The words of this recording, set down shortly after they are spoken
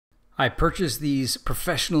I purchased these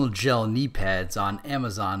professional gel knee pads on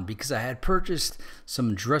Amazon because I had purchased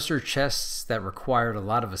some dresser chests that required a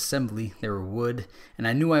lot of assembly. They were wood, and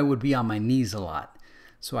I knew I would be on my knees a lot.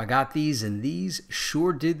 So I got these, and these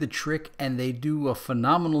sure did the trick, and they do a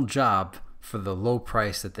phenomenal job for the low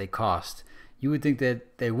price that they cost. You would think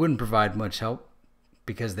that they wouldn't provide much help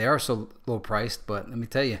because they are so low priced, but let me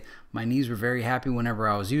tell you, my knees were very happy whenever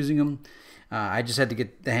I was using them. I just had to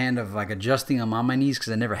get the hand of adjusting them on my knees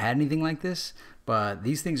because I never had anything like this. But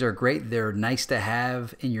these things are great. They're nice to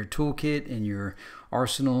have in your toolkit, in your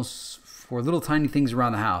arsenals for little tiny things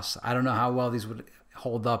around the house. I don't know how well these would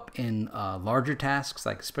hold up in larger tasks,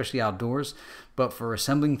 like especially outdoors. But for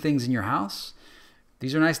assembling things in your house,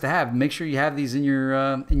 these are nice to have. Make sure you have these in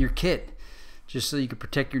your kit, just so you can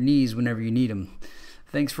protect your knees whenever you need them.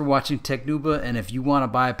 Thanks for watching Tech Nooba, and if you want to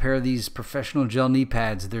buy a pair of these professional gel knee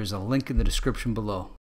pads, there's a link in the description below.